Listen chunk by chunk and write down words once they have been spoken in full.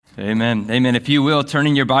Amen. Amen. If you will, turn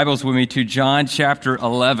in your Bibles with me to John chapter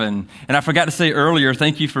 11. And I forgot to say earlier,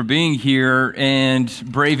 thank you for being here and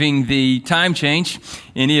braving the time change.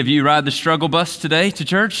 Any of you ride the struggle bus today to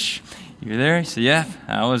church? You're there? So yeah,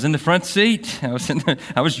 I was in the front seat. I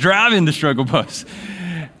was driving the struggle bus.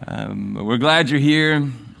 We're glad you're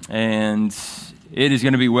here, and it is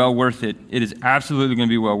going to be well worth it. It is absolutely going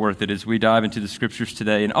to be well worth it as we dive into the scriptures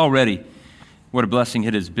today. And already, what a blessing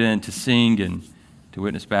it has been to sing and to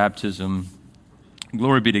witness baptism.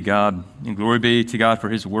 Glory be to God, and glory be to God for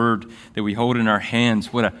His word that we hold in our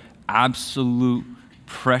hands. What an absolute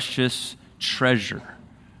precious treasure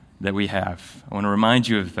that we have. I want to remind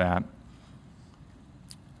you of that.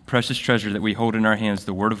 Precious treasure that we hold in our hands,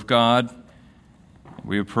 the Word of God.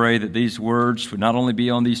 We would pray that these words would not only be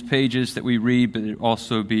on these pages that we read, but it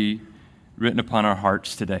also be written upon our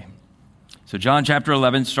hearts today. So John chapter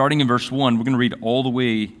 11, starting in verse 1, we're going to read all the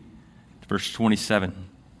way to verse 27.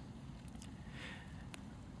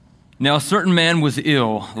 Now a certain man was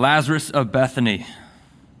ill, Lazarus of Bethany,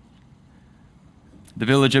 the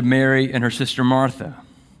village of Mary and her sister Martha.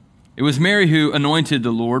 It was Mary who anointed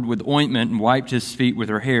the Lord with ointment and wiped his feet with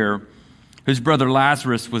her hair, whose brother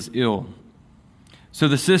Lazarus was ill. So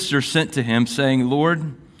the sister sent to him, saying,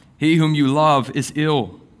 Lord, he whom you love is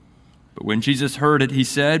ill. But when Jesus heard it, he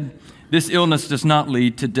said, This illness does not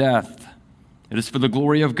lead to death. It is for the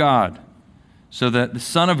glory of God, so that the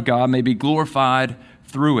Son of God may be glorified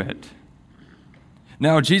through it.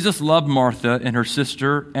 Now Jesus loved Martha and her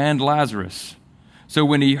sister and Lazarus. So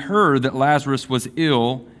when he heard that Lazarus was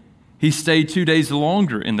ill, he stayed 2 days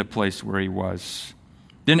longer in the place where he was.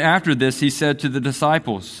 Then after this he said to the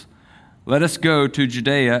disciples, Let us go to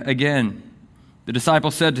Judea again. The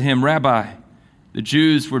disciples said to him, Rabbi, the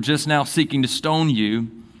Jews were just now seeking to stone you,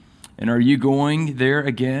 and are you going there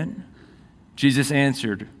again? Jesus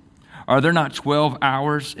answered, Are there not 12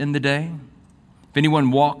 hours in the day? If anyone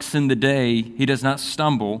walks in the day, he does not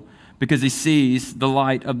stumble, because he sees the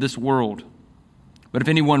light of this world. But if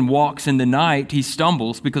anyone walks in the night, he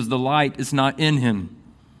stumbles, because the light is not in him.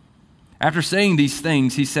 After saying these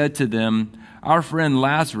things, he said to them, Our friend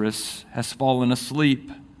Lazarus has fallen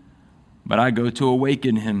asleep, but I go to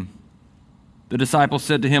awaken him. The disciples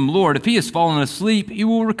said to him, Lord, if he has fallen asleep, he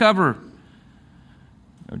will recover.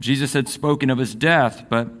 Now, Jesus had spoken of his death,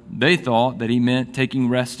 but they thought that he meant taking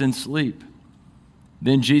rest and sleep.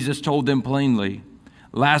 Then Jesus told them plainly,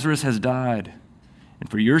 Lazarus has died, and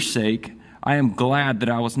for your sake, I am glad that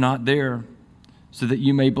I was not there, so that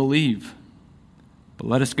you may believe. But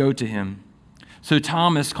let us go to him. So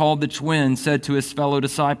Thomas, called the twin, said to his fellow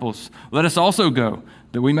disciples, Let us also go,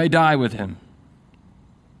 that we may die with him.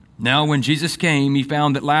 Now when Jesus came, he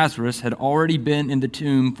found that Lazarus had already been in the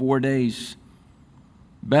tomb 4 days.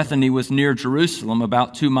 Bethany was near Jerusalem,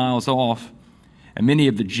 about 2 miles off, and many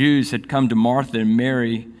of the Jews had come to Martha and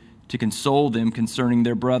Mary to console them concerning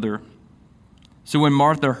their brother. So when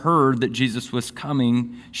Martha heard that Jesus was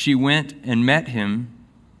coming, she went and met him,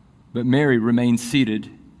 but Mary remained seated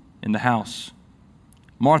in the house.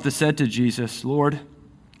 Martha said to Jesus, Lord,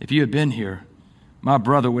 if you had been here, my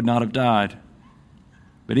brother would not have died.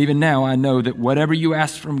 But even now I know that whatever you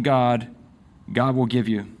ask from God, God will give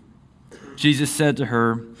you. Jesus said to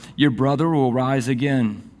her, Your brother will rise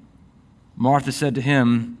again. Martha said to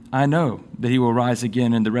him, I know that he will rise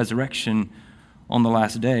again in the resurrection on the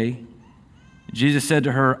last day. Jesus said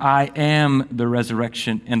to her, I am the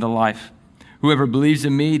resurrection and the life. Whoever believes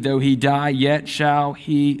in me, though he die, yet shall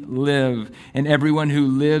he live. And everyone who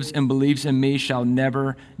lives and believes in me shall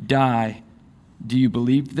never die. Do you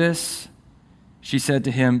believe this? She said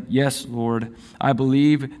to him, Yes, Lord, I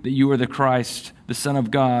believe that you are the Christ, the Son of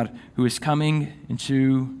God, who is coming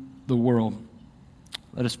into the world.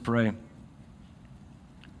 Let us pray.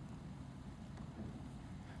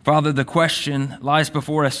 Father, the question lies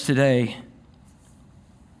before us today.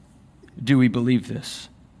 Do we believe this?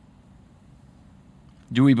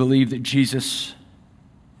 Do we believe that Jesus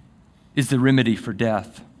is the remedy for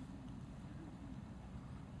death?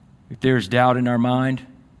 If there is doubt in our mind,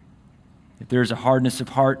 if there is a hardness of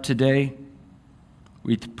heart today,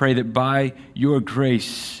 we pray that by your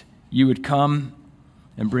grace you would come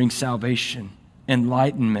and bring salvation,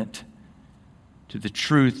 enlightenment to the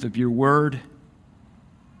truth of your word,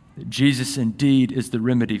 that Jesus indeed is the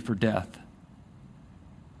remedy for death.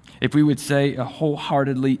 If we would say a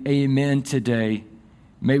wholeheartedly amen today,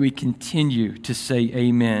 may we continue to say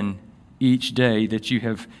amen each day that you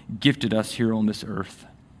have gifted us here on this earth.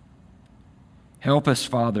 Help us,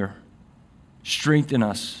 Father. Strengthen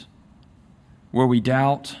us where we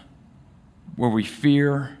doubt, where we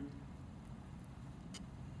fear,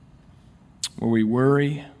 where we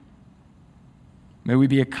worry. May we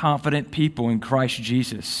be a confident people in Christ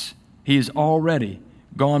Jesus. He has already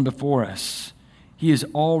gone before us. He has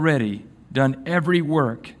already done every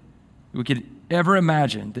work we could ever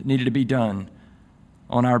imagine that needed to be done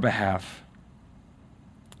on our behalf.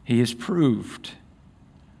 He has proved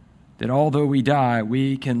that although we die,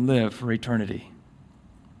 we can live for eternity.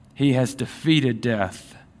 He has defeated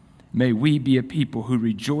death. May we be a people who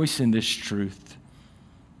rejoice in this truth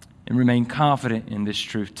and remain confident in this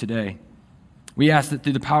truth today. We ask that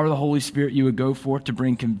through the power of the Holy Spirit, you would go forth to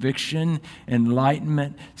bring conviction,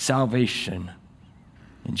 enlightenment, salvation.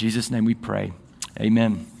 In Jesus' name we pray.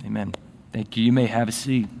 Amen. Amen. Thank you. You may have a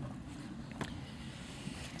seat.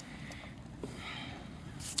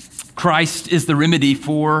 Christ is the remedy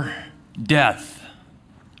for death.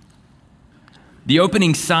 The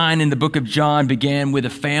opening sign in the book of John began with a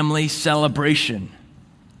family celebration,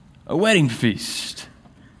 a wedding feast.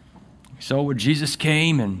 We saw where Jesus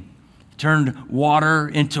came and turned water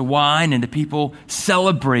into wine, and the people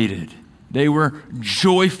celebrated. They were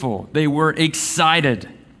joyful. They were excited.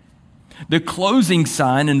 The closing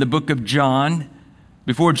sign in the book of John,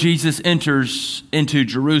 before Jesus enters into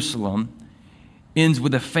Jerusalem, ends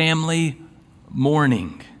with a family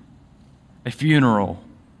mourning, a funeral,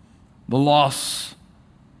 the loss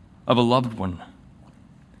of a loved one.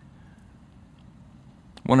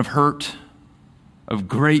 One of hurt, of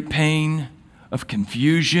great pain, of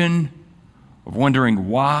confusion, of wondering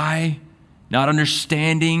why, not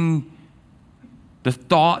understanding the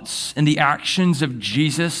thoughts and the actions of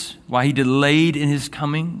Jesus, why he delayed in his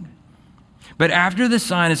coming. But after the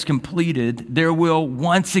sign is completed, there will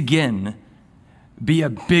once again be a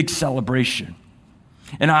big celebration.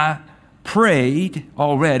 And I prayed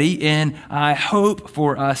already, and I hope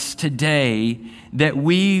for us today that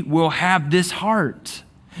we will have this heart,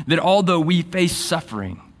 that although we face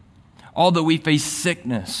suffering, although we face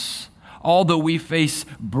sickness, although we face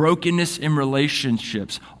brokenness in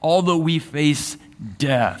relationships, although we face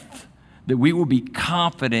death, that we will be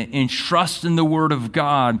confident and trust in the Word of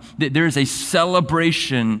God, that there is a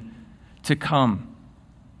celebration to come.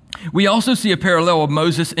 We also see a parallel of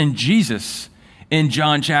Moses and Jesus in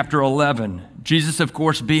John chapter 11. Jesus, of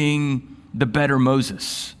course, being the better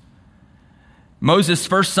Moses. Moses'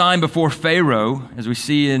 first sign before Pharaoh, as we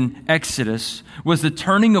see in Exodus, was the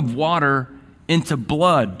turning of water into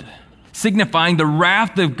blood, signifying the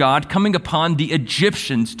wrath of God coming upon the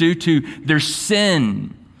Egyptians due to their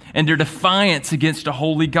sin and their defiance against a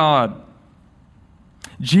holy God.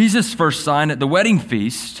 Jesus' first sign at the wedding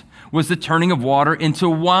feast was the turning of water into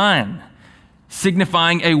wine,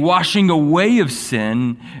 signifying a washing away of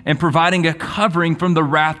sin and providing a covering from the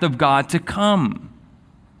wrath of God to come.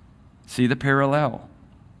 See the parallel.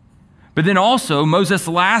 But then also, Moses'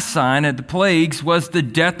 last sign at the plagues was the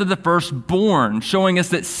death of the firstborn, showing us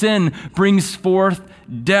that sin brings forth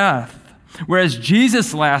death. Whereas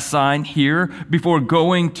Jesus' last sign here, before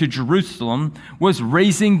going to Jerusalem, was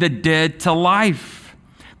raising the dead to life.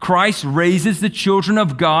 Christ raises the children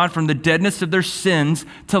of God from the deadness of their sins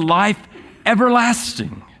to life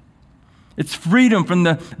everlasting. It's freedom from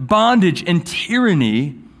the bondage and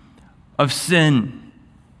tyranny of sin.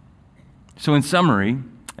 So in summary,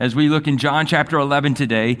 as we look in John chapter 11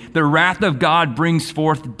 today, the wrath of God brings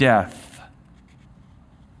forth death.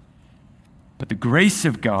 But the grace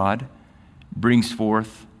of God brings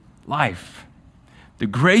forth life. The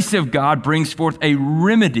grace of God brings forth a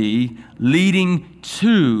remedy leading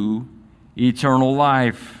to eternal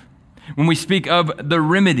life. When we speak of the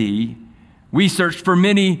remedy, we search for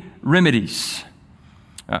many remedies.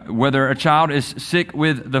 Whether a child is sick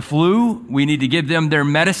with the flu, we need to give them their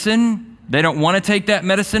medicine. They don't want to take that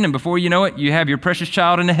medicine, and before you know it, you have your precious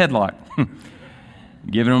child in a headlock,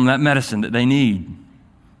 giving them that medicine that they need.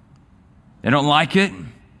 They don't like it.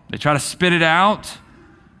 They try to spit it out.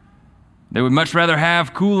 They would much rather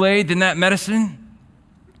have Kool-Aid than that medicine,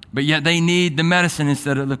 but yet they need the medicine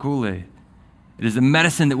instead of the Kool-Aid. It is the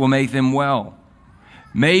medicine that will make them well.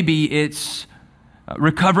 Maybe it's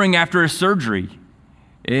recovering after a surgery,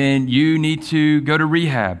 and you need to go to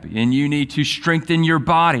rehab, and you need to strengthen your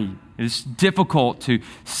body. It's difficult to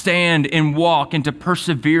stand and walk and to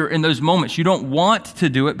persevere in those moments. You don't want to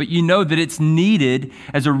do it, but you know that it's needed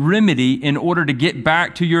as a remedy in order to get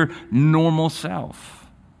back to your normal self.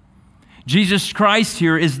 Jesus Christ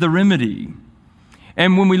here is the remedy.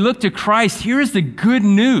 And when we look to Christ, here is the good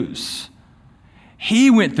news. He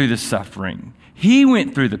went through the suffering. He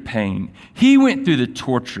went through the pain. He went through the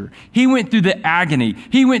torture. He went through the agony.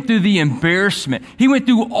 He went through the embarrassment. He went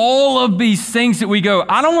through all of these things that we go,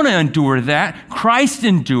 I don't want to endure that. Christ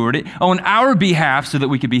endured it on our behalf so that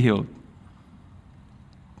we could be healed.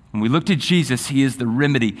 When we look to Jesus, he is the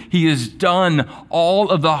remedy. He has done all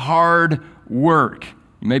of the hard work.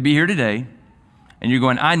 You may be here today, and you're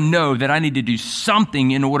going, I know that I need to do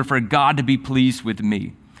something in order for God to be pleased with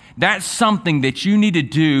me. That's something that you need to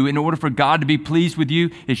do in order for God to be pleased with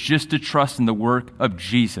you is just to trust in the work of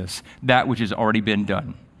Jesus, that which has already been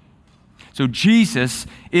done. So Jesus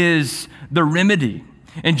is the remedy.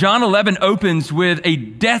 And John 11 opens with a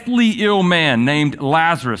deathly ill man named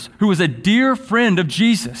Lazarus, who was a dear friend of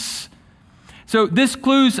Jesus. So this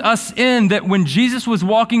clues us in that when Jesus was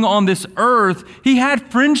walking on this earth, he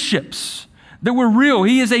had friendships that were real.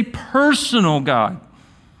 He is a personal God.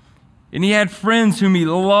 And he had friends whom he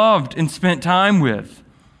loved and spent time with.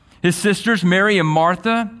 His sisters, Mary and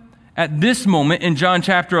Martha, at this moment in John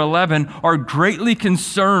chapter 11, are greatly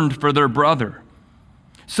concerned for their brother.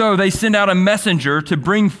 So they send out a messenger to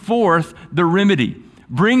bring forth the remedy.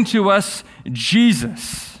 Bring to us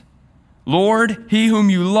Jesus. Lord, he whom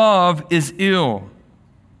you love is ill.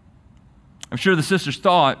 I'm sure the sisters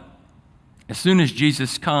thought, as soon as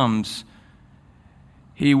Jesus comes,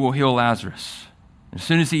 he will heal Lazarus. As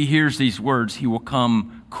soon as he hears these words, he will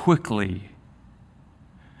come quickly.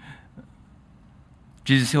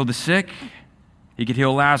 Jesus healed the sick. He could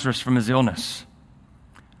heal Lazarus from his illness.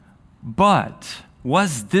 But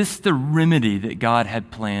was this the remedy that God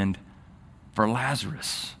had planned for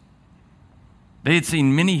Lazarus? They had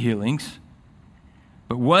seen many healings,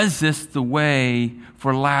 but was this the way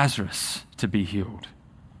for Lazarus to be healed?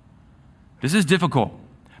 This is difficult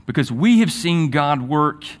because we have seen God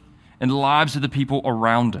work in the lives of the people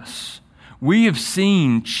around us. We have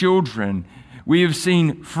seen children, we have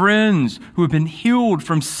seen friends who have been healed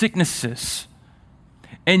from sicknesses,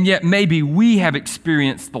 and yet maybe we have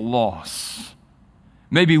experienced the loss.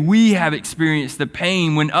 Maybe we have experienced the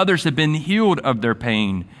pain when others have been healed of their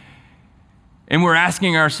pain. And we're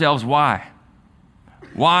asking ourselves why?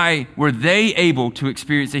 Why were they able to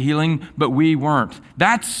experience a healing, but we weren't?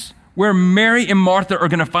 That's where Mary and Martha are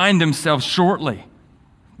going to find themselves shortly.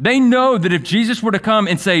 They know that if Jesus were to come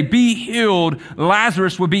and say, be healed,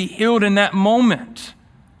 Lazarus would be healed in that moment.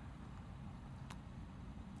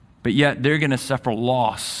 But yet they're going to suffer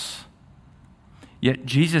loss. Yet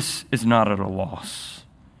Jesus is not at a loss.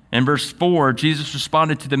 In verse 4, Jesus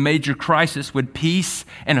responded to the major crisis with peace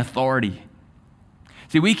and authority.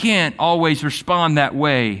 See, we can't always respond that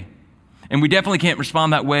way, and we definitely can't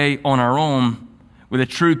respond that way on our own with a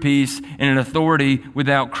true peace and an authority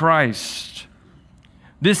without Christ.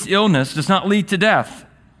 This illness does not lead to death.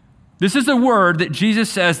 This is a word that Jesus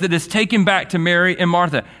says that is taken back to Mary and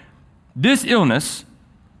Martha. This illness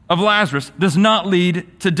of Lazarus does not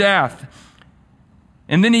lead to death.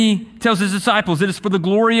 And then he tells his disciples it is for the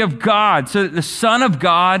glory of God, so that the Son of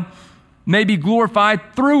God may be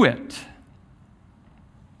glorified through it.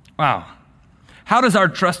 Wow. How does our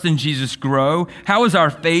trust in Jesus grow? How is our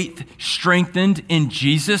faith strengthened in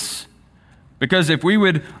Jesus? Because if we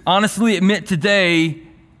would honestly admit today,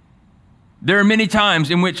 there are many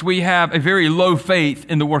times in which we have a very low faith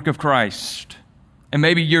in the work of Christ. And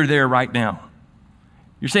maybe you're there right now.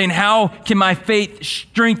 You're saying, how can my faith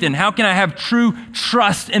strengthen? How can I have true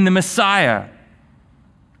trust in the Messiah?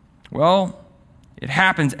 Well, it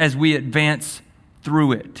happens as we advance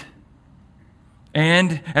through it.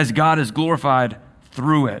 And as God is glorified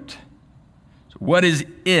through it. So what is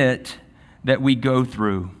it that we go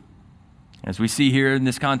through? As we see here in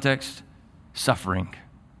this context, suffering.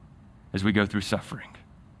 As we go through suffering.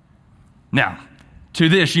 Now, to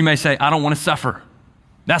this you may say, I don't want to suffer.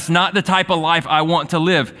 That's not the type of life I want to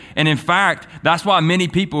live. And in fact, that's why many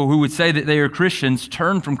people who would say that they are Christians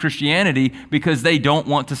turn from Christianity because they don't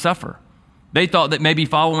want to suffer. They thought that maybe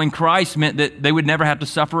following Christ meant that they would never have to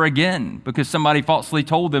suffer again because somebody falsely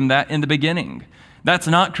told them that in the beginning. That's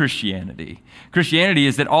not Christianity. Christianity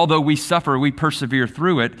is that although we suffer, we persevere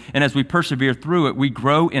through it. And as we persevere through it, we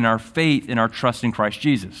grow in our faith and our trust in Christ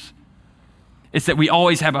Jesus. It's that we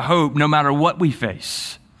always have a hope no matter what we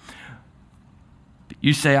face.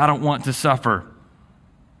 You say, I don't want to suffer.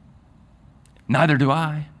 Neither do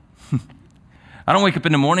I. I don't wake up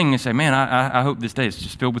in the morning and say, man, I hope this day is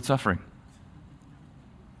just filled with suffering.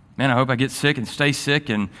 Man, I hope I get sick and stay sick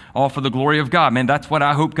and all for the glory of God. Man, that's what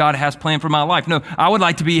I hope God has planned for my life. No, I would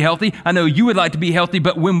like to be healthy. I know you would like to be healthy,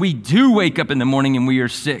 but when we do wake up in the morning and we are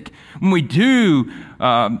sick, when we do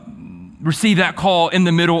receive that call in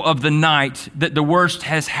the middle of the night that the worst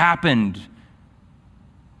has happened,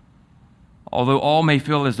 although all may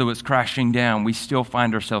feel as though it's crashing down, we still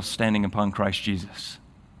find ourselves standing upon Christ Jesus.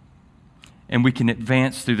 And we can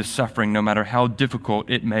advance through the suffering no matter how difficult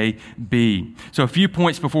it may be. So a few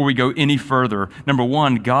points before we go any further. Number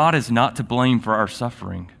one, God is not to blame for our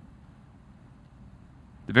suffering.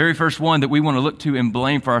 The very first one that we want to look to and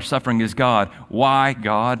blame for our suffering is God. Why,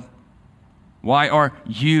 God? Why are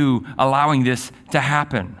you allowing this to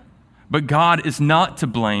happen? But God is not to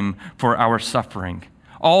blame for our suffering.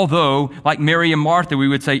 Although, like Mary and Martha, we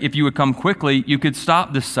would say, if you would come quickly, you could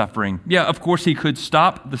stop this suffering. Yeah, of course he could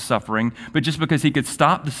stop the suffering, but just because he could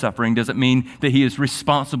stop the suffering doesn't mean that he is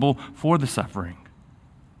responsible for the suffering.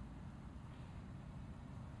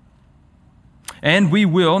 And we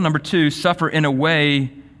will, number two, suffer in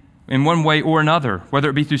one way or another, whether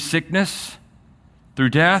it be through sickness, through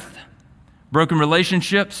death, broken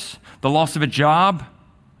relationships, the loss of a job.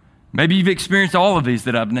 Maybe you've experienced all of these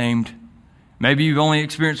that I've named. Maybe you've only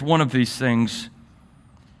experienced one of these things.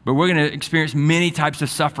 But we're going to experience many types of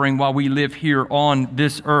suffering while we live here on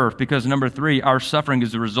this earth, because number three, our suffering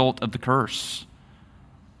is the result of the curse.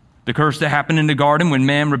 The curse that happened in the garden when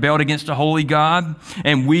man rebelled against a holy God,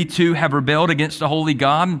 and we too have rebelled against a holy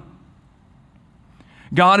God.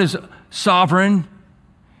 God is sovereign.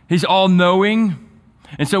 He's all-knowing.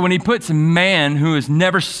 And so when he puts man who has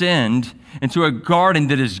never sinned into a garden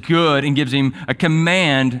that is good and gives him a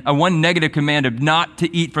command, a one negative command of not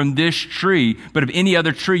to eat from this tree, but of any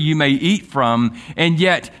other tree you may eat from, and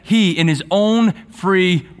yet he, in his own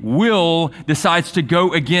free will, decides to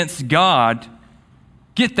go against God.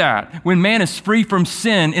 Get that. When man is free from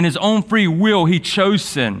sin, in his own free will, he chose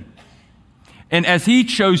sin. And as he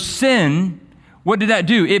chose sin, what did that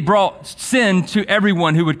do? It brought sin to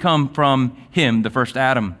everyone who would come from him, the first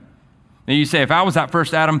Adam. Now you say, if I was that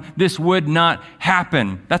first Adam, this would not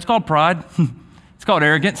happen. That's called pride. It's called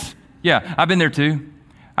arrogance. Yeah, I've been there too.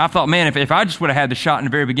 I thought, man, if I just would have had the shot in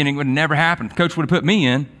the very beginning, it would have never happened. Coach would have put me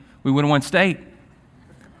in. We would have won state.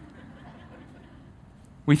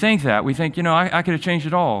 We think that. We think, I could have changed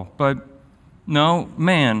it all. But no,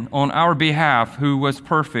 man, on our behalf, who was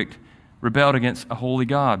perfect, rebelled against a holy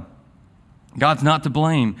God. God's not to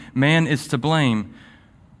blame. Man is to blame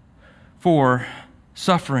for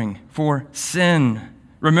suffering, for sin.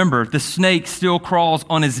 Remember, the snake still crawls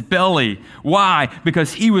on his belly. Why?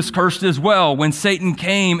 Because he was cursed as well. When Satan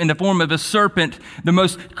came in the form of a serpent, the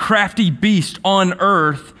most crafty beast on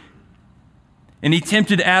earth, and he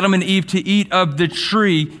tempted Adam and Eve to eat of the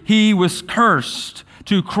tree, he was cursed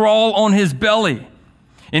to crawl on his belly.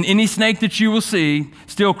 And any snake that you will see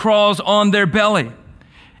still crawls on their belly.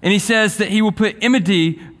 And he says that he will put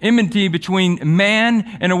enmity between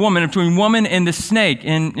man and a woman, between woman and the snake.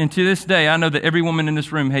 And to this day, I know that every woman in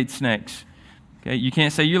this room hates snakes. Okay, you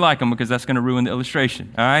can't say you like them because that's going to ruin the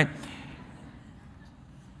illustration, all right?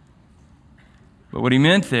 But what he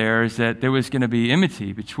meant there is that there was going to be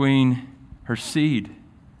enmity between her seed,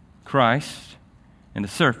 Christ, and the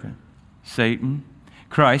serpent, Satan.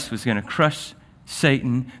 Christ was going to crush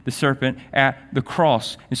Satan, the serpent, at the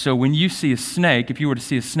cross. And so when you see a snake, if you were to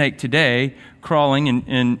see a snake today crawling,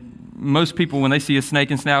 and most people, when they see a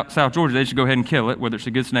snake in South Georgia, they should go ahead and kill it, whether it's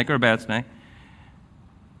a good snake or a bad snake.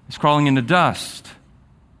 It's crawling in the dust.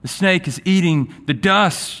 The snake is eating the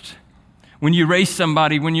dust. When you raise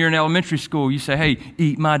somebody, when you're in elementary school, you say, hey,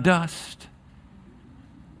 eat my dust.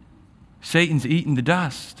 Satan's eating the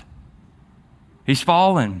dust. He's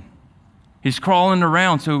fallen. He's crawling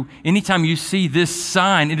around. So anytime you see this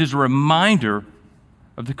sign, it is a reminder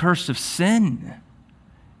of the curse of sin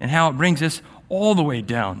and how it brings us all the way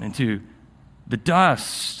down into the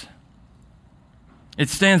dust. It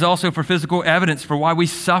stands also for physical evidence for why we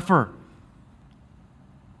suffer.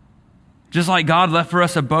 Just like God left for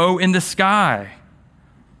us a bow in the sky.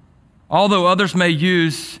 Although others may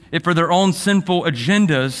use it for their own sinful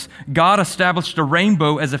agendas, God established a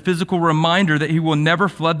rainbow as a physical reminder that he will never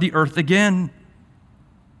flood the earth again.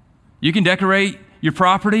 You can decorate your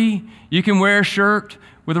property. You can wear a shirt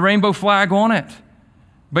with a rainbow flag on it.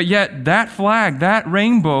 But yet that flag, that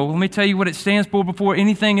rainbow, let me tell you what it stands for before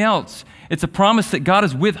anything else. It's a promise that God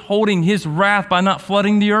is withholding his wrath by not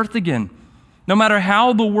flooding the earth again. No matter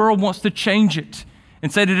how the world wants to change it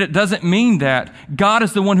and say that it doesn't mean that, God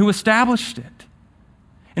is the one who established it.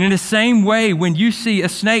 And in the same way, when you see a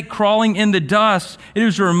snake crawling in the dust, it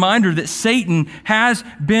is a reminder that Satan has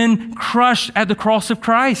been crushed at the cross of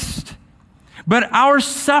Christ. But our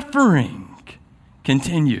suffering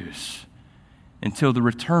continues until the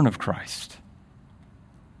return of Christ.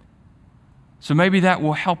 So maybe that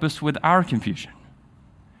will help us with our confusion.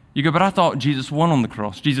 You go, but I thought Jesus won on the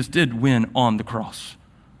cross. Jesus did win on the cross.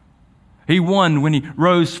 He won when he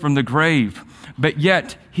rose from the grave. But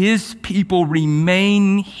yet, his people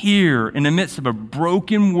remain here in the midst of a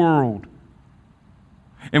broken world.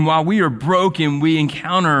 And while we are broken, we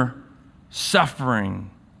encounter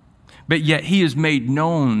suffering. But yet, he is made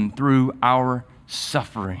known through our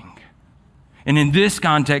suffering. And in this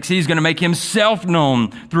context, he's going to make himself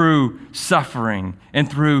known through suffering and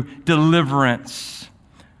through deliverance.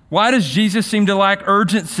 Why does Jesus seem to lack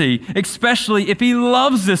urgency, especially if he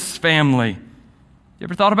loves this family? You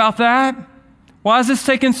ever thought about that? Why is this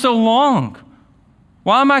taking so long?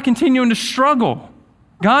 Why am I continuing to struggle?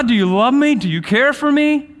 God, do you love me? Do you care for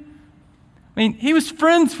me? I mean, he was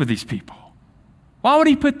friends with these people. Why would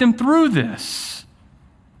he put them through this?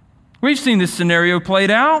 We've seen this scenario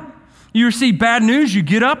played out. You receive bad news, you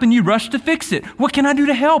get up and you rush to fix it. What can I do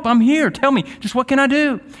to help? I'm here. Tell me, just what can I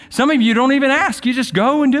do? Some of you don't even ask. You just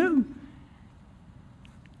go and do.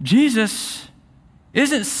 Jesus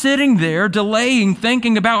isn't sitting there delaying,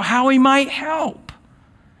 thinking about how he might help.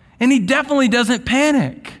 And he definitely doesn't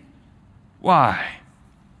panic. Why?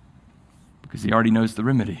 Because he already knows the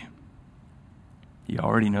remedy. He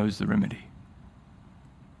already knows the remedy.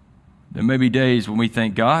 There may be days when we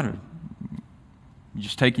think, God, you're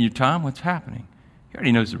just taking your time? What's happening? He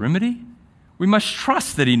already knows the remedy. We must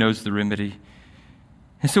trust that he knows the remedy.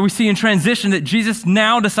 And so we see in transition that Jesus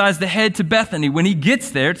now decides to head to Bethany. When he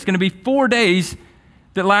gets there, it's going to be 4 days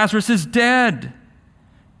that Lazarus is dead.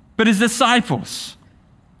 But his disciples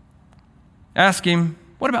ask him,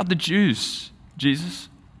 what about the Jews, Jesus?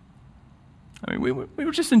 I mean, we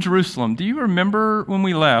were just in Jerusalem. Do you remember when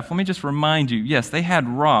we left? Let me just remind you. Yes, they had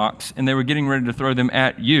rocks, and they were getting ready to throw them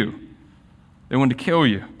at you. They wanted to kill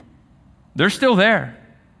you. They're still there.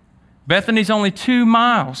 Bethany's only 2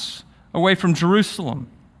 miles away from Jerusalem.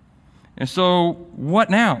 And so, what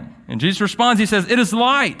now? And Jesus responds, he says, it is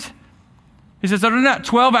light. He says, are there not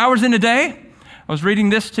 12 hours in a day? I was reading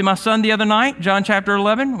this to my son the other night, John chapter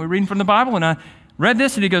 11. We're reading from the Bible, and I read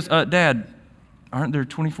this, and he goes, Dad, aren't there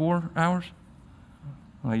 24 hours?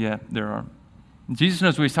 Well, yeah, there are. Jesus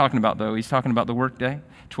knows what he's talking about, though. He's talking about the workday,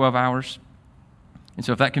 12 hours. And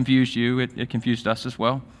so if that confused you, it confused us as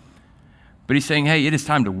well. But he's saying, hey, it is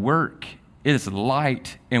time to work. It is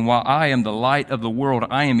light. And while I am the light of the world,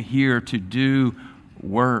 I am here to do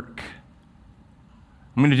work.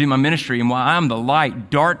 I'm going to do my ministry. And while I'm the light,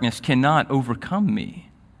 darkness cannot overcome me.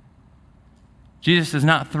 Jesus is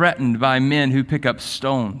not threatened by men who pick up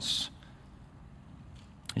stones.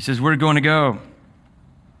 He says, we're going to go.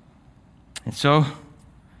 And so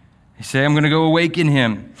they say, I'm going to go awaken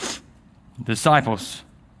him. The disciples,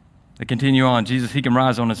 they continue on. Jesus, he can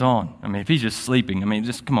rise on his own. I mean, if he's just sleeping,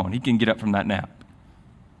 just come on, he can get up from that nap.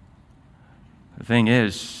 The thing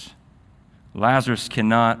is, Lazarus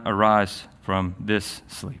cannot arise from this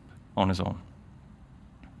sleep on his own.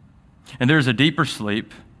 And there's a deeper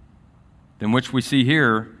sleep than which we see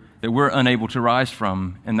here that we're unable to rise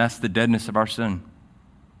from, and that's the deadness of our sin.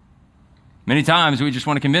 Many times we just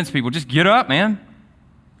want to convince people, just get up, man.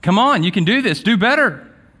 Come on, you can do this. Do better.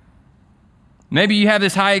 Maybe you have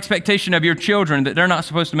this high expectation of your children that they're not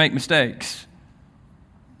supposed to make mistakes.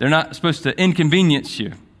 They're not supposed to inconvenience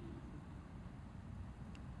you.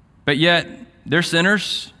 But yet, they're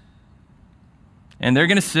sinners, and they're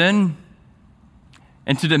going to sin,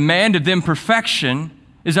 and to demand of them perfection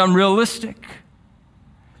is unrealistic.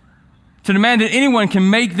 To demand that anyone can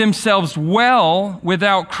make themselves well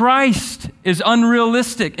without Christ is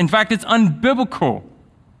unrealistic. In fact, it's unbiblical.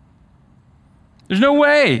 There's no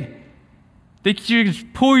way that you can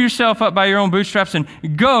just pull yourself up by your own bootstraps and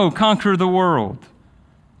go conquer the world.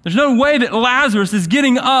 There's no way that Lazarus is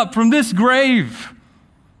getting up from this grave.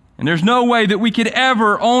 And there's no way that we could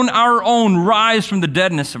ever, on our own, rise from the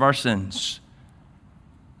deadness of our sins.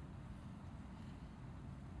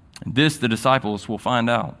 And this the disciples will find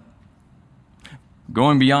out.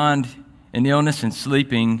 Going beyond an illness and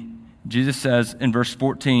sleeping, Jesus says in verse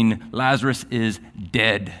 14, Lazarus is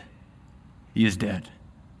dead. He is dead.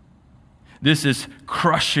 This is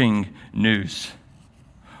crushing news.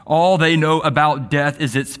 All they know about death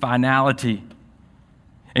is its finality.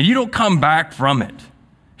 And you don't come back from it.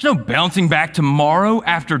 There's no bouncing back tomorrow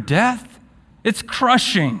after death. It's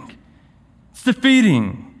crushing. It's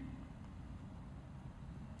defeating.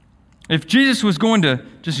 If Jesus was going to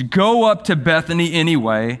just go up to Bethany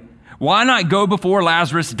anyway, why not go before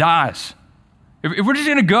Lazarus dies? If we're just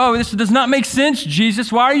going to go, this does not make sense,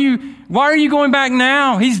 Jesus. Why are you going back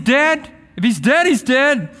now? He's dead. If he's dead, he's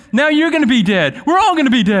dead. Now you're going to be dead. We're all going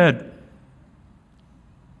to be dead.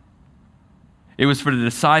 It was for the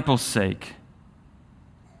disciples' sake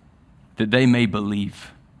that they may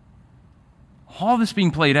believe. All this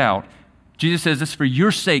being played out, Jesus says this for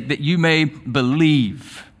your sake that you may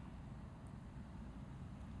believe.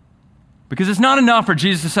 Because it's not enough for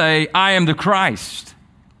Jesus to say, I am the Christ.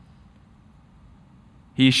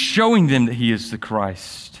 He is showing them that he is the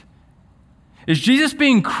Christ. Is Jesus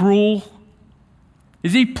being cruel?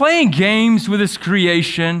 Is he playing games with his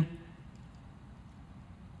creation?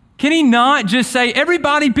 Can he not just say,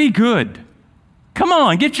 everybody be good? Come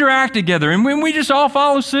on, get your act together. And when we just all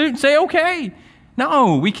follow suit and say, okay.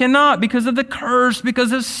 No, we cannot because of the curse,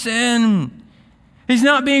 because of sin. He's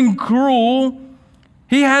not being cruel.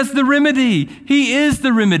 He has the remedy. He is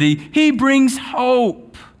the remedy. He brings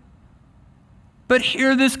hope. But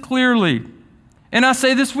hear this clearly, and I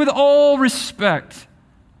say this with all respect.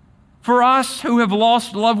 For us who have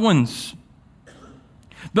lost loved ones,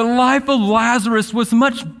 the life of Lazarus was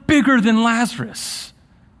much bigger than Lazarus.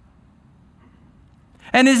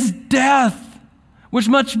 And his death was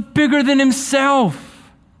much bigger than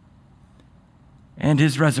himself. And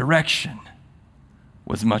his resurrection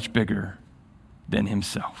was much bigger than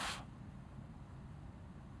himself.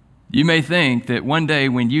 You may think that one day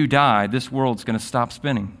when you die, this world's going to stop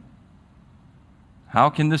spinning. How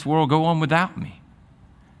can this world go on without me?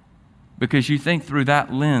 Because you think through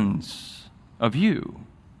that lens of you.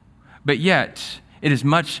 But yet, it is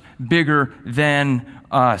much bigger than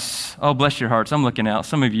us. Oh, bless your hearts. I'm looking out.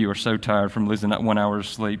 Some of you are so tired from losing that 1 hour of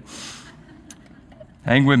sleep.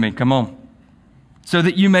 Hang with me. Come on. So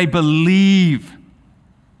that you may believe.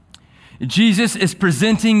 Jesus is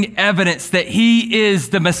presenting evidence that he is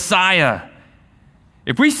the Messiah.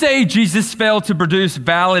 If we say Jesus failed to produce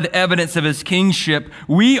valid evidence of his kingship,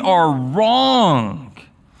 we are wrong.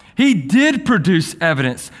 He did produce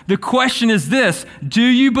evidence. The question is this: do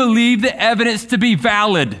you believe the evidence to be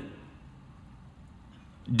valid?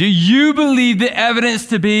 Do you believe the evidence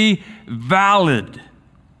to be valid?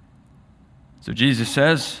 So Jesus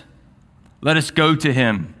says, let us go to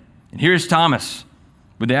him. And here's Thomas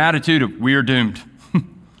with the attitude of, we are doomed.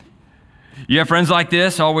 You have friends like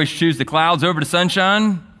this, always choose the clouds over the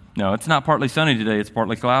sunshine? No, it's not partly sunny today, it's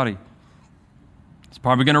partly cloudy. It's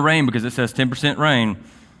probably going to rain because it says 10% rain.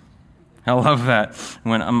 I love that.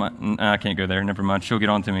 When I can't go there, never mind, she'll get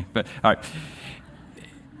on to me. But all right.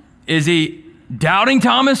 Is he doubting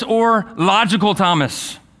Thomas or logical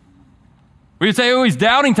Thomas? We could say, oh, he's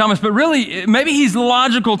doubting Thomas, but really, maybe he's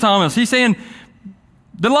logical Thomas. He's saying,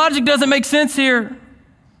 the logic doesn't make sense here.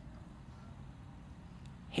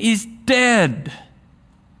 He's dead.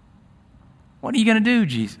 What are you going to do,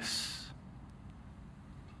 Jesus?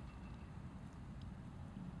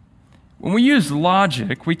 When we use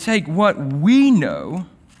logic, we take what we know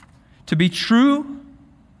to be true,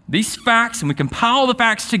 these facts, and we compile the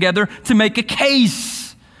facts together to make a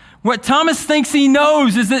case. What Thomas thinks he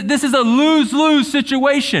knows is that this is a lose-lose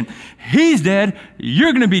situation. He's dead,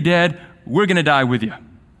 you're going to be dead, we're going to die with you.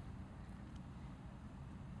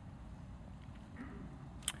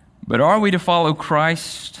 But are we to follow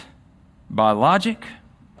Christ by logic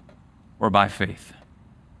or by faith?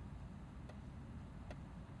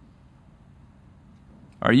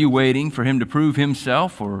 Are you waiting for him to prove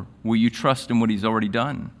himself, or will you trust in what he's already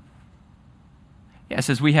done?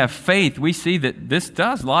 Yes, as we have faith, we see that this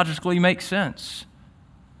does logically make sense.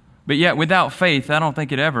 But yet, without faith, I don't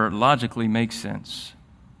think it ever logically makes sense.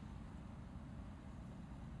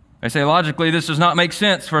 I say, logically, this does not make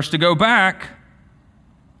sense for us to go back.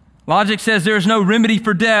 Logic says there is no remedy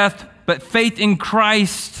for death, but faith in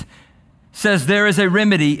Christ says there is a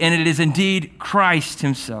remedy, and it is indeed Christ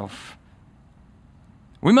himself.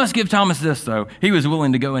 We must give Thomas this, though. He was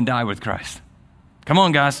willing to go and die with Christ. Come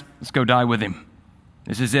on, guys, let's go die with him.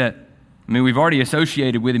 This is it. I mean, we've already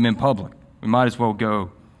associated with him in public. We might as well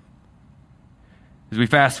go. As we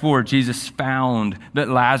fast forward, Jesus found that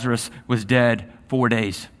Lazarus was dead 4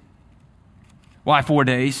 days. Why 4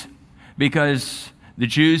 days? Because the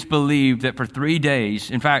Jews believed that for 3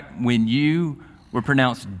 days, in fact, when you were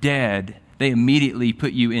pronounced dead, they immediately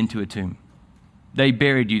put you into a tomb. They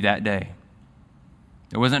buried you that day.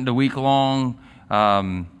 It wasn't a week-long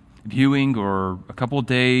viewing or a couple of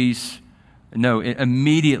days. No,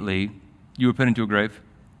 immediately you were put into a grave.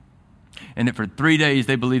 And that for 3 days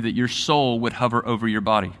they believed that your soul would hover over your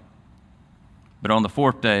body. But on the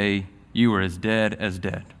 4th day, you were as dead as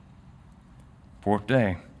dead. 4th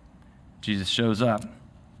day, Jesus shows up.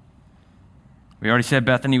 We already said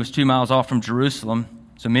Bethany was 2 miles off from Jerusalem,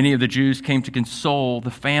 so many of the Jews came to console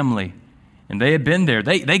the family. And they had been there.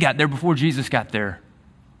 They got there before Jesus got there.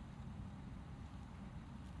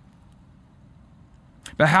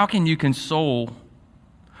 But how can you console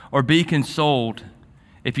or be consoled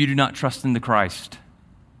if you do not trust in the Christ?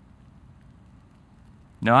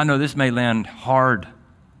 Now, I know this may land hard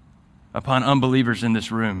upon unbelievers in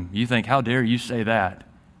this room. You think, how dare you say that?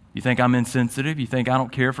 You think I'm insensitive? You think I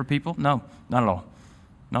don't care for people? No, not at all.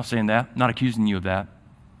 I'm not saying that. I'm not accusing you of that.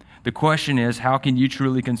 The question is, how can you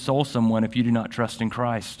truly console someone if you do not trust in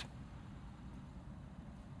Christ?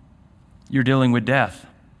 You're dealing with death,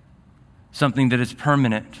 something that is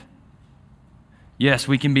permanent. Yes,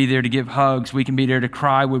 we can be there to give hugs. We can be there to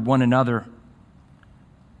cry with one another.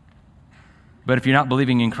 But if you're not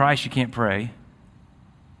believing in Christ, you can't pray.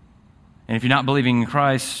 And if you're not believing in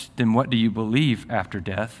Christ, then what do you believe after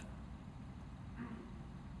death?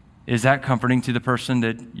 Is that comforting to the person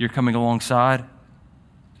that you're coming alongside?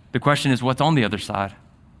 The question is, what's on the other side?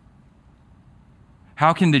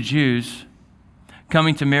 How can the Jews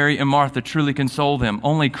coming to Mary and Martha truly console them?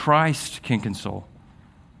 Only Christ can console.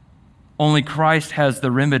 Only Christ has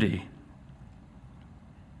the remedy.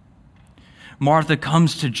 Martha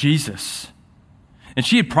comes to Jesus, and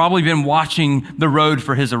she had probably been watching the road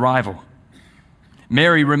for his arrival.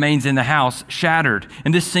 Mary remains in the house, shattered,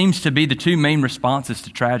 and this seems to be the two main responses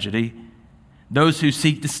to tragedy. Those who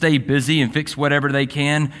seek to stay busy and fix whatever they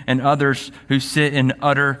can, and others who sit in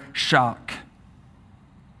utter shock,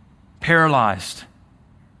 paralyzed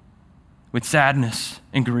with sadness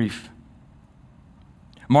and grief.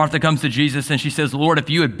 Martha comes to Jesus and she says, Lord, if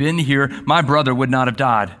you had been here, my brother would not have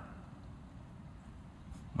died.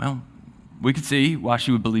 Well, we could see why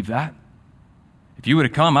she would believe that. If you would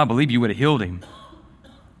have come, I believe you would have healed him.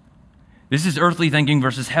 This is earthly thinking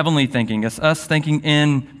versus heavenly thinking. It's us thinking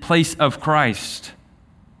in place of Christ.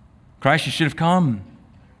 Christ, you should have come.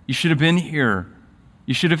 You should have been here.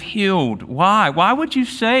 You should have healed. Why? Why would you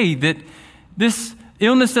say that this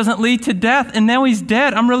illness doesn't lead to death and now he's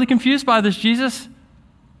dead? I'm really confused by this, Jesus.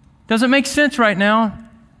 Doesn't make sense right now.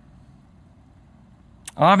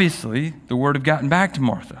 Obviously, the word had gotten back to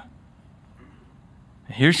Martha.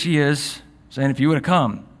 Here she is saying, if you would have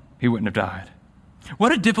come, he wouldn't have died.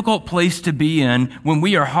 What a difficult place to be in when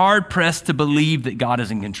we are hard-pressed to believe that God is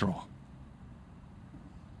in control.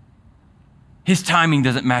 His timing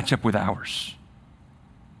doesn't match up with ours.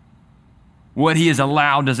 What he has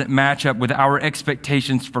allowed doesn't match up with our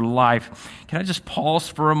expectations for life. Can I just pause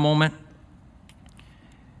for a moment?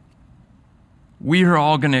 We are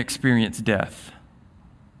all going to experience death.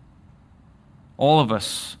 All of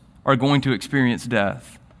us are going to experience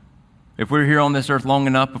death. If we're here on this earth long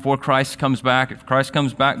enough before Christ comes back, if Christ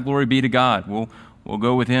comes back, glory be to God. We'll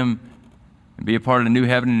go with him and be a part of the new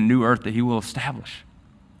heaven and the new earth that he will establish.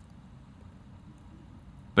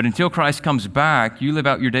 But until Christ comes back, you live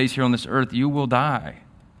out your days here on this earth, you will die.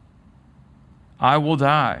 I will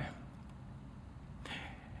die.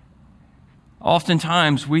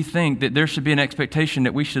 Oftentimes, we think that there should be an expectation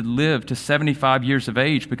that we should live to 75 years of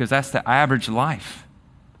age because that's the average life.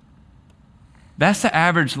 That's the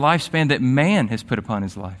average lifespan that man has put upon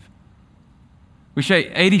his life. We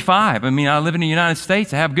say 85. I mean, I live in the United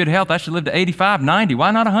States. I have good health. I should live to 85, 90.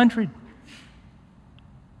 Why not 100?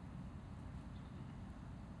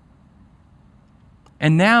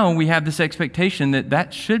 And now we have this expectation that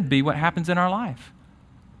that should be what happens in our life.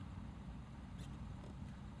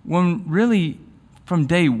 When really, from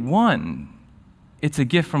day one, it's a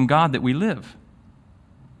gift from God that we live.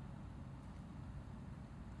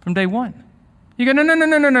 From day one. You go,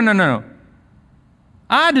 no.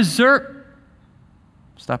 I deserve...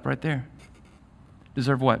 Stop right there.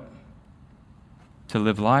 Deserve what? To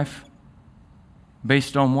live life?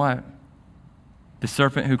 Based on what? The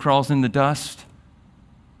serpent who crawls in the dust?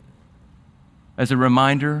 As a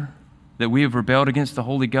reminder that we have rebelled against the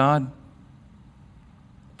holy God?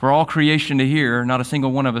 For all creation to hear, not a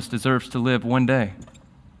single one of us deserves to live one day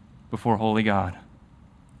before holy God.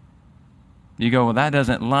 You go, well, that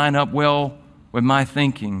doesn't line up well with my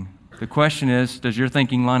thinking. The question is, does your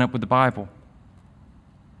thinking line up with the Bible?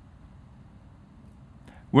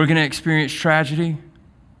 We're going to experience tragedy.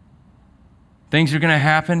 Things are going to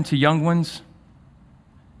happen to young ones,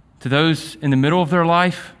 to those in the middle of their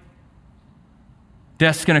life.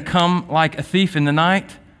 Death's going to come like a thief in the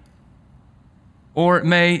night. Or it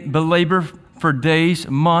may belabor for days,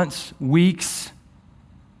 months, weeks,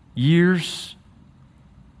 years.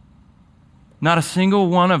 Not a single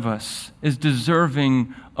one of us is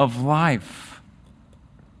deserving of life.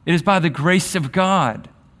 It is by the grace of God.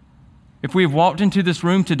 If we have walked into this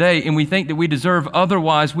room today and we think that we deserve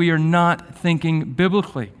otherwise, we are not thinking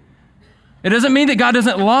biblically. It doesn't mean that God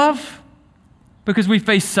doesn't love because we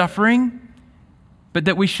face suffering, but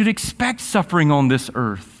that we should expect suffering on this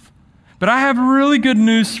earth. But I have really good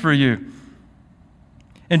news for you.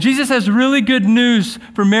 And Jesus has really good news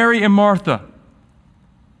for Mary and Martha.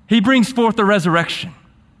 He brings forth the resurrection.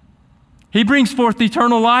 He brings forth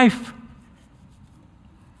eternal life.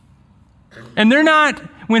 And they're not,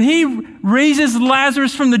 when he raises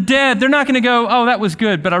Lazarus from the dead, they're not going to go, oh, that was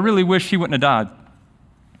good, but I really wish he wouldn't have died.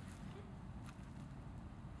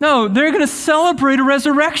 No, they're going to celebrate a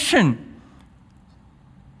resurrection.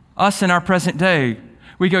 Us in our present day,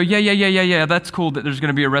 We go, yeah, that's cool that there's going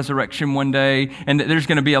to be a resurrection one day and that there's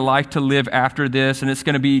going to be a life to live after this and it's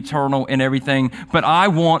going to be eternal and everything. But I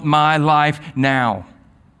want my life now.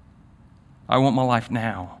 I want my life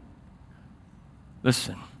now.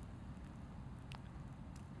 Listen,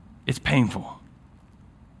 it's painful.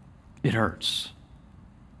 It hurts.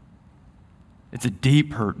 It's a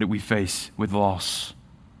deep hurt that we face with loss.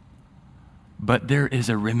 But there is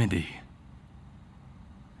a remedy.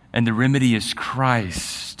 And the remedy is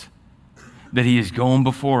Christ, that he is going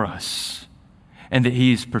before us, and that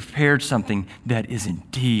he has prepared something that is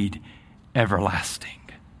indeed everlasting.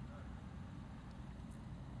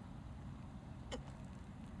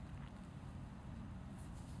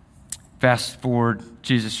 Fast forward,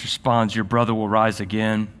 Jesus responds, your brother will rise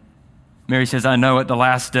again. Mary says, I know at the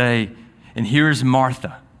last day. And here's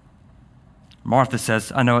Martha. Martha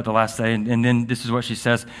says, I know at the last day. And then this is what she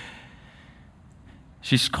says.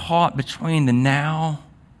 She's caught between the now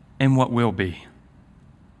and what will be.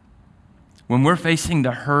 When we're facing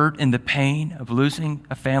the hurt and the pain of losing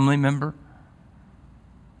a family member,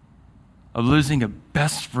 of losing a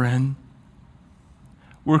best friend,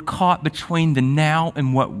 we're caught between the now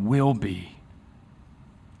and what will be.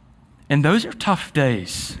 And those are tough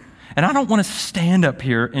days. And I don't want to stand up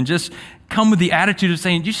here and just come with the attitude of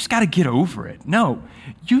saying, you just got to get over it. No,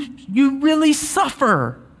 you really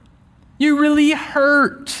suffer. You really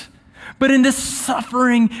hurt. But in this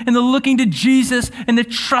suffering and the looking to Jesus and the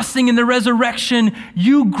trusting in the resurrection,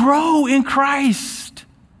 you grow in Christ.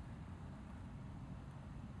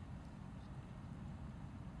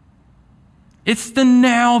 It's the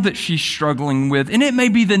now that she's struggling with, and it may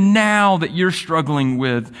be the now that you're struggling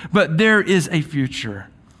with, but there is a future.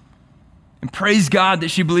 And praise God that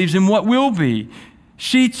she believes in what will be.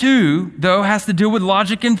 She too, though, has to deal with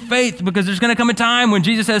logic and faith because there's going to come a time when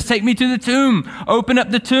Jesus says, take me to the tomb, open up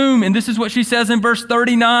the tomb. And this is what she says in verse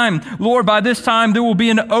 39. Lord, by this time there will be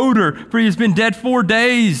an odor, for he has been dead 4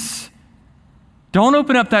 days. Don't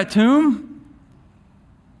open up that tomb.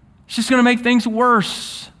 It's just going to make things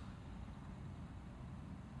worse.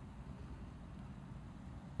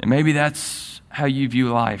 And maybe that's how you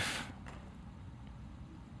view life.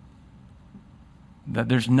 That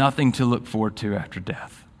there's nothing to look forward to after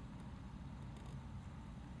death.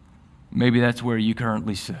 Maybe that's where you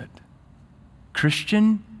currently sit.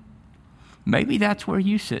 Christian, maybe that's where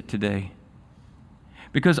you sit today.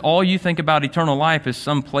 Because all you think about eternal life is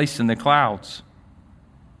some place in the clouds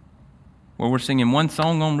where we're singing one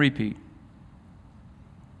song on repeat.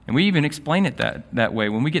 And we even explain it that way.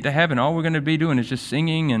 When we get to heaven, all we're going to be doing is just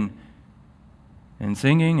singing and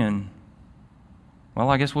singing and, well,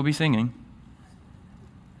 I guess we'll be singing.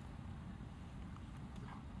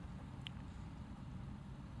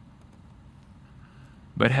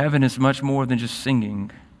 But heaven is much more than just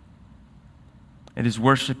singing. It is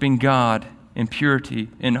worshiping God in purity,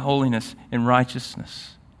 in holiness, in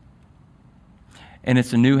righteousness. And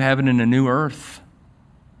it's a new heaven and a new earth.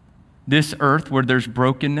 This earth where there's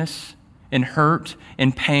brokenness and hurt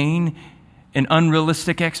and pain and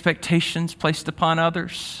unrealistic expectations placed upon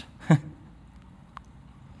others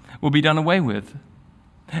will be done away with.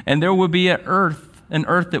 And there will be an earth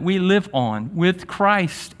that we live on with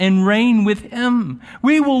Christ and reign with him.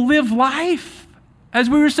 We will live life as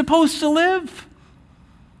we were supposed to live.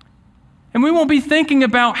 And we won't be thinking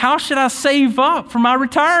about how should I save up for my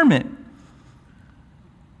retirement?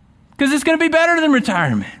 Because it's going to be better than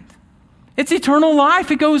retirement. It's eternal life.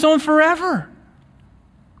 It goes on forever.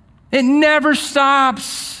 It never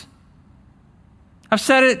stops. I've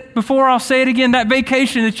said it before, I'll say it again. That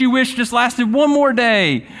vacation that you wish just lasted one more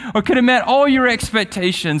day or could have met all your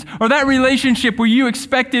expectations, or that relationship where you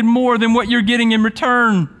expected more than what you're getting in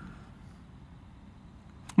return.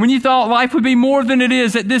 When you thought life would be more than it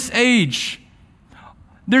is at this age.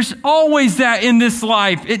 There's always that in this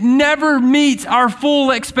life. It never meets our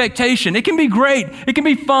full expectation. It can be great. It can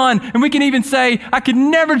be fun. And we can even say, I could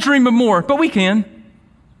never dream of more. But we can.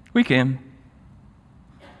 We can.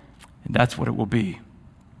 And that's what it will be.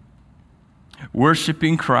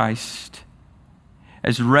 Worshiping Christ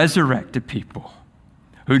as resurrected people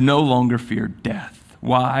who no longer fear death.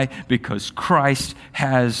 Why? Because Christ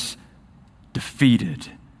has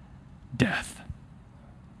defeated death.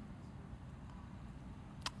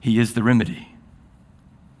 He is the remedy.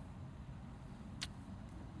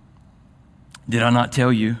 Did I not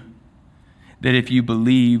tell you that if you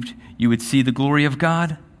believed, you would see the glory of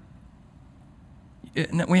God?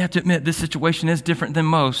 We have to admit this situation is different than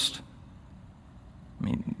most. I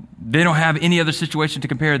mean, they don't have any other situation to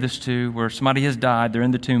compare this to where somebody has died, they're in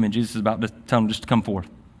the tomb, and Jesus is about to tell them just to come forth.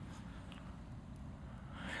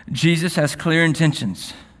 Jesus has clear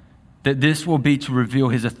intentions. that this will be to reveal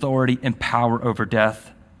his authority and power over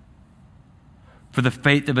death. For the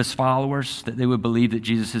faith of his followers, that they would believe that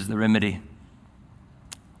Jesus is the remedy.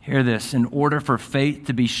 Hear this. In order for faith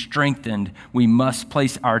to be strengthened, we must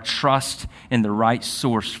place our trust in the right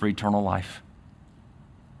source for eternal life.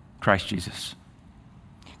 Christ Jesus.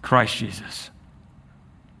 Christ Jesus.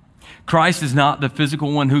 Christ is not the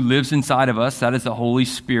physical one who lives inside of us. That is the Holy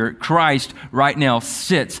Spirit. Christ right now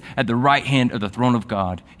sits at the right hand of the throne of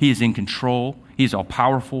God. He is in control. He is all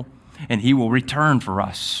powerful, and he will return for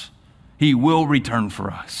us. He will return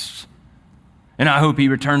for us. And I hope he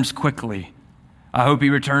returns quickly. I hope he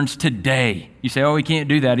returns today. You say, oh, he can't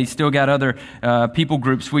do that. He's still got other people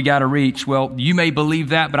groups we got to reach. Well, you may believe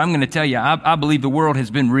that, but I'm going to tell you, I believe the world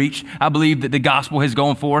has been reached. I believe that the gospel has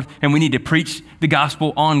gone forth, and we need to preach the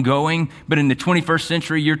gospel ongoing. But in the 21st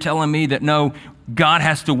century, you're telling me that no, God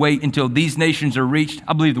has to wait until these nations are reached.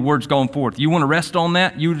 I believe the word's going forth. You want to rest on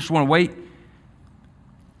that? You just want to wait?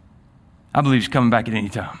 I believe he's coming back at any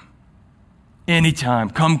time.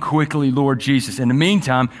 Anytime. Come quickly, Lord Jesus. In the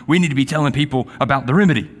meantime, we need to be telling people about the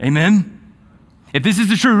remedy. Amen? If this is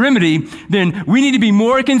the true remedy, then we need to be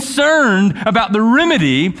more concerned about the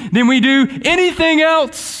remedy than we do anything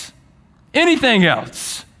else. Anything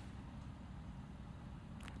else.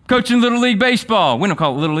 Coaching Little League baseball. We don't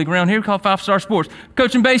call it Little League around here. We call it 5 Star Sports.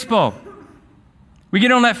 Coaching baseball. We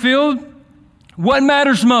get on that field. What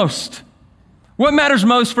matters most? What matters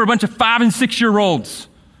most for a bunch of 5 and 6 year olds?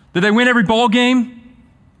 Did they win every ball game?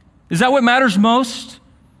 Is that what matters most?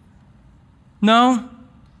 No,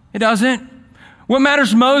 it doesn't. What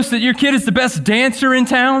matters most, that your kid is the best dancer in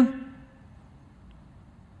town?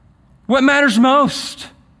 What matters most?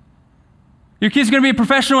 Your kid's going to be a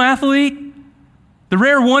professional athlete? The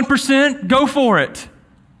rare 1%? Go for it.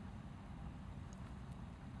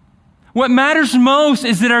 What matters most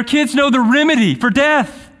is that our kids know the remedy for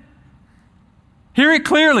death. Hear it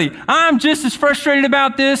clearly. I'm just as frustrated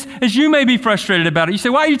about this as you may be frustrated about it. You say,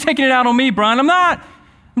 why are you taking it out on me, Brian? I'm not.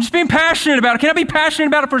 I'm just being passionate about it. Can I be passionate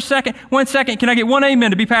about it for a second? 1 second. Can I get one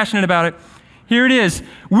amen to be passionate about it? Here it is.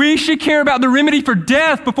 We should care about the remedy for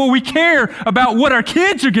death before we care about what our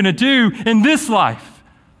kids are going to do in this life.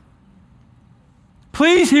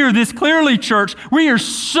 Please hear this clearly, church. We are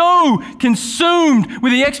so consumed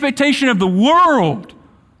with the expectation of the world.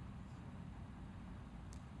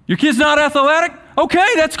 Your kid's not athletic? Okay,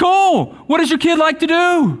 that's cool. What does your kid like to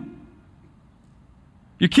do?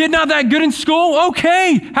 Your kid not that good in school?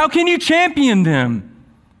 Okay, how can you champion them?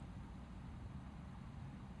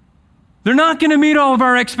 They're not going to meet all of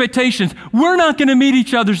our expectations. We're not going to meet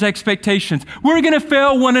each other's expectations. We're going to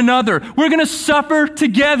fail one another. We're going to suffer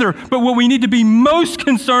together. But what we need to be most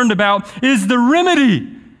concerned about is the remedy.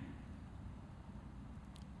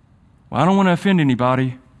 Well, I don't want to offend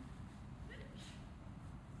anybody.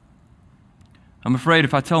 I'm afraid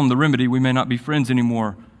if I tell them the remedy, we may not be friends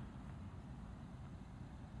anymore.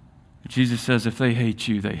 But Jesus says, if they hate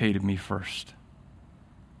you, they hated me first.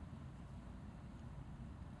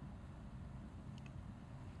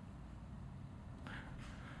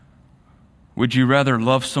 Would you rather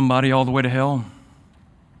love somebody all the way to hell?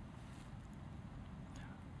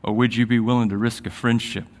 Or would you be willing to risk a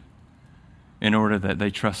friendship in order that they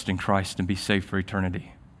trust in Christ and be saved for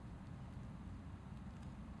eternity?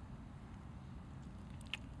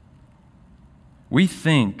 We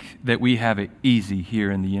think that we have it easy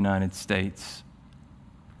here in the United States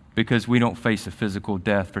because we don't face a physical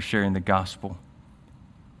death for sharing the gospel.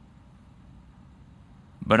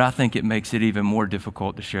 But I think it makes it even more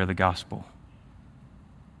difficult to share the gospel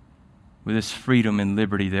with this freedom and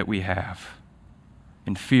liberty that we have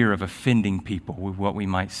and fear of offending people with what we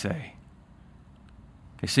might say.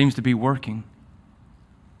 It seems to be working.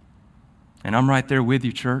 And I'm right there with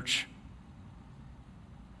you, church.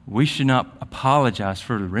 We should not apologize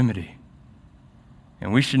for the remedy.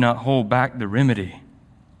 And we should not hold back the remedy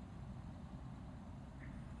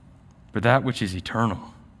for that which is eternal.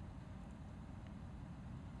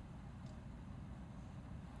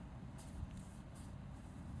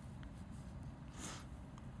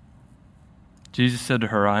 Jesus said to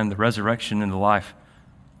her, I am the resurrection and the life.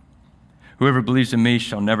 Whoever believes in me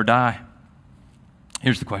shall never die.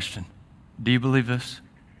 Here's the question. Do you believe this?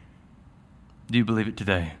 Do you believe it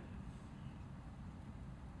today?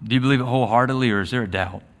 Do you believe it wholeheartedly, or is there a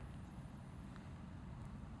doubt?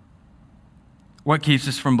 What keeps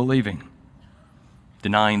us from believing?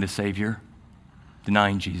 Denying the Savior,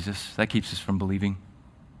 denying Jesus. That keeps us from believing.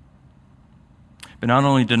 But not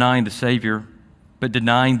only denying the Savior, but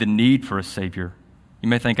denying the need for a Savior. You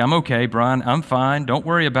may think, I'm okay, Brian, I'm fine, don't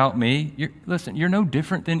worry about me. Listen, you're no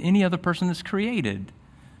different than any other person that's created.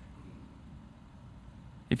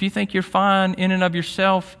 If If you think you're fine in and of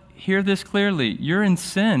yourself, hear this clearly. You're in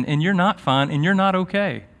sin, and you're not fine, and you're not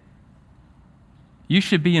okay. You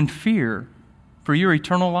should be in fear for your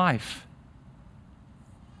eternal life.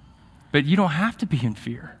 But you don't have to be in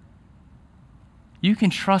fear. You can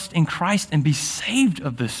trust in Christ and be saved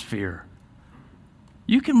of this fear.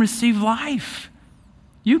 You can receive life.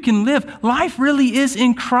 You can live. Life really is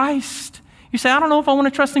in Christ. You say, I don't know if I want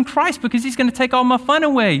to trust in Christ because he's going to take all my fun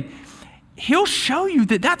away. He'll show you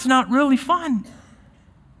that that's not really fun.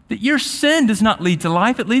 That your sin does not lead to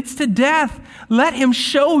life, it leads to death. Let him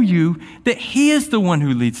show you that he is the one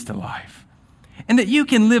who leads to life. And that you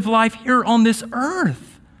can live life here on this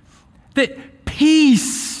earth. That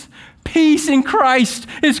peace in Christ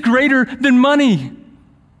is greater than money.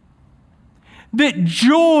 That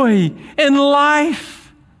joy and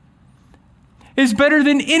life is better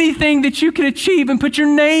than anything that you can achieve and put your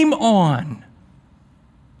name on.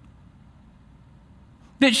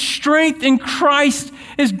 That strength in Christ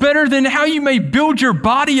is better than how you may build your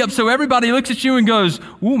body up so everybody looks at you and goes,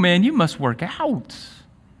 "Ooh, man, you must work out."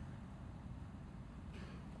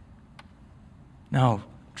 No,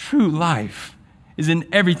 true life is in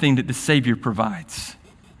everything that the Savior provides.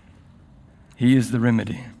 He is the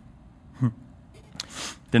remedy.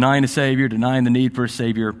 Denying the Savior, denying the need for a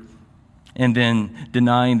Savior, and then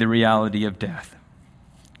denying the reality of death.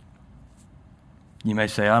 You may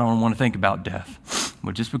say, I don't want to think about death.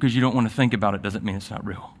 Well, just because you don't want to think about it doesn't mean it's not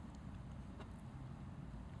real.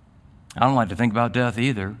 I don't like to think about death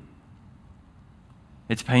either.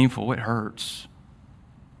 It's painful. It hurts.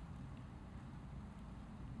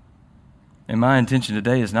 And my intention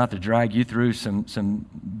today is not to drag you through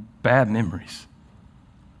some bad memories.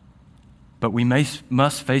 But we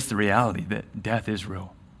must face the reality that death is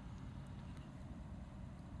real.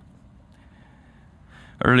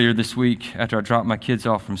 Earlier this week, after I dropped my kids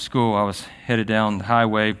off from school, I was headed down the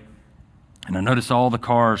highway, and I noticed all the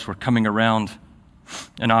cars were coming around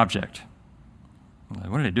an object. I was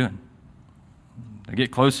like, what are they doing? I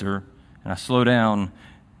get closer, and I slow down,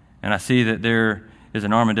 and I see that there is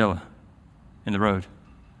an armadillo in the road.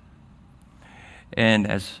 And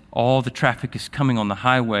as all the traffic is coming on the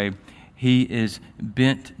highway, he is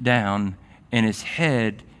bent down, and his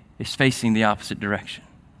head is facing the opposite direction.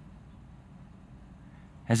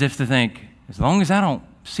 As if to think, as long as I don't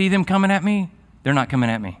see them coming at me, they're not coming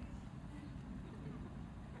at me.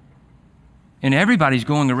 And everybody's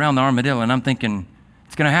going around the armadillo, and I'm thinking,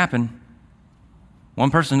 it's going to happen.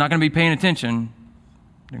 One person's not going to be paying attention.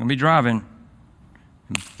 They're going to be driving.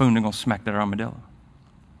 And boom, they're going to smack that armadillo.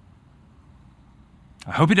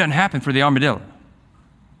 I hope it doesn't happen for the armadillo.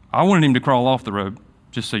 I wanted him to crawl off the road,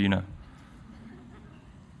 just so you know.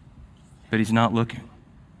 But he's not looking.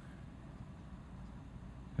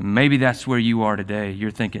 And maybe that's where you are today. You're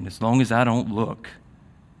thinking, as long as I don't look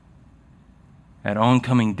at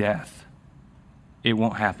oncoming death, it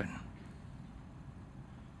won't happen.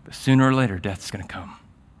 But sooner or later, death's going to come.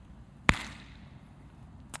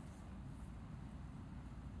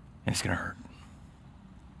 And it's going to hurt.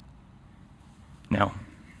 Now,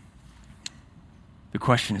 the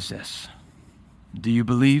question is this. Do you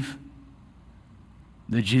believe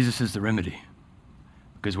that Jesus is the remedy?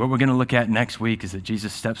 Because what we're going to look at next week is that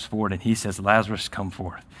Jesus steps forward and he says, Lazarus, come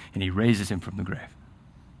forth. And he raises him from the grave.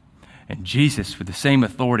 And Jesus, with the same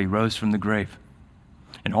authority, rose from the grave.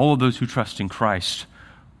 And all of those who trust in Christ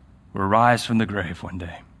will rise from the grave one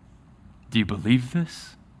day. Do you believe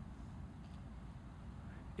this?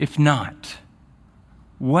 If not,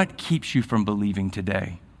 what keeps you from believing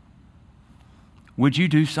today? Would you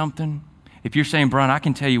do something? If you're saying, Brian, I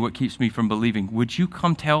can tell you what keeps me from believing, would you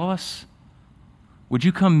come tell us? Would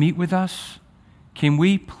you come meet with us? Can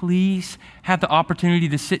we please have the opportunity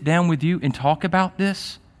to sit down with you and talk about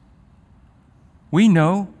this? We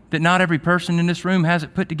know that not every person in this room has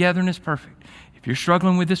it put together and is perfect. If you're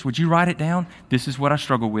struggling with this, would you write it down? This is what I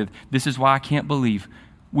struggle with. This is why I can't believe.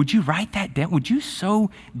 Would you write that down? Would you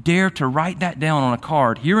so dare to write that down on a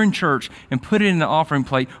card here in church and put it in the offering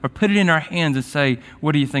plate or put it in our hands and say,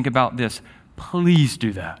 what do you think about this? Please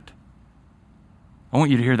do that. I want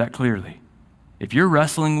you to hear that clearly. If you're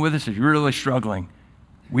wrestling with us, if you're really struggling,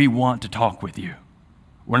 we want to talk with you.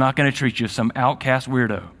 We're not going to treat you as some outcast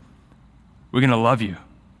weirdo. We're going to love you,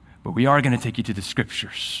 but we are going to take you to the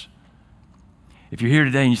scriptures. If you're here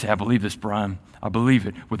today and you say, I believe this, Brian, I believe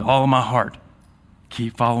it with all of my heart,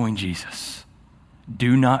 keep following Jesus.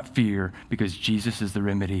 Do not fear, because Jesus is the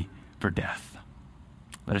remedy for death.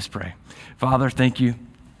 Let us pray. Father, thank you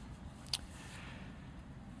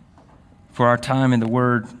for our time in the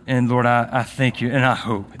Word. And Lord, I thank you and I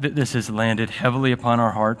hope that this has landed heavily upon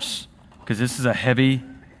our hearts, because this is a heavy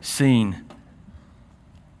scene.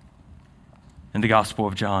 in the Gospel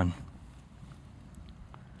of John.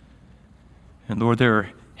 And Lord, there are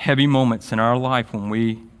heavy moments in our life when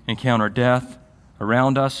we encounter death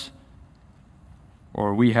around us,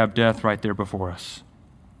 or we have death right there before us.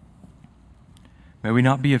 May we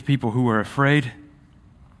not be of people who are afraid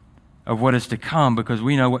of what is to come, because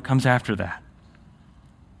we know what comes after that.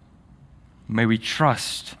 May we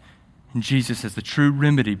trust in Jesus as the true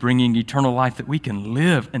remedy, bringing eternal life, that we can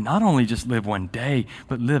live, and not only just live one day,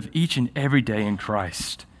 but live each and every day in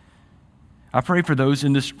Christ. I pray for those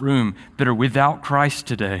in this room that are without Christ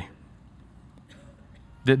today,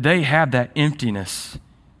 that they have that emptiness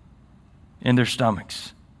in their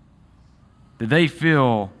stomachs, that they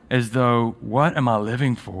feel as though, what am I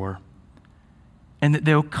living for? And that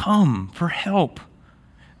they'll come for help,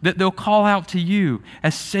 that they'll call out to you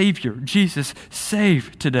as Savior. Jesus,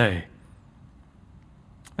 save today.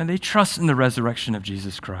 And they trust in the resurrection of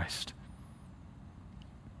Jesus Christ.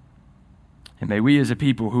 And may we as a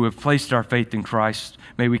people who have placed our faith in Christ,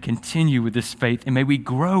 may we continue with this faith, and may we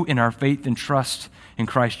grow in our faith and trust in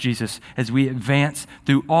Christ Jesus as we advance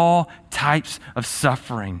through all types of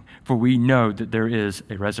suffering, for we know that there is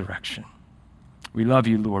a resurrection. We love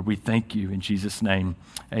you, Lord. We thank you. In Jesus' name,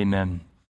 amen.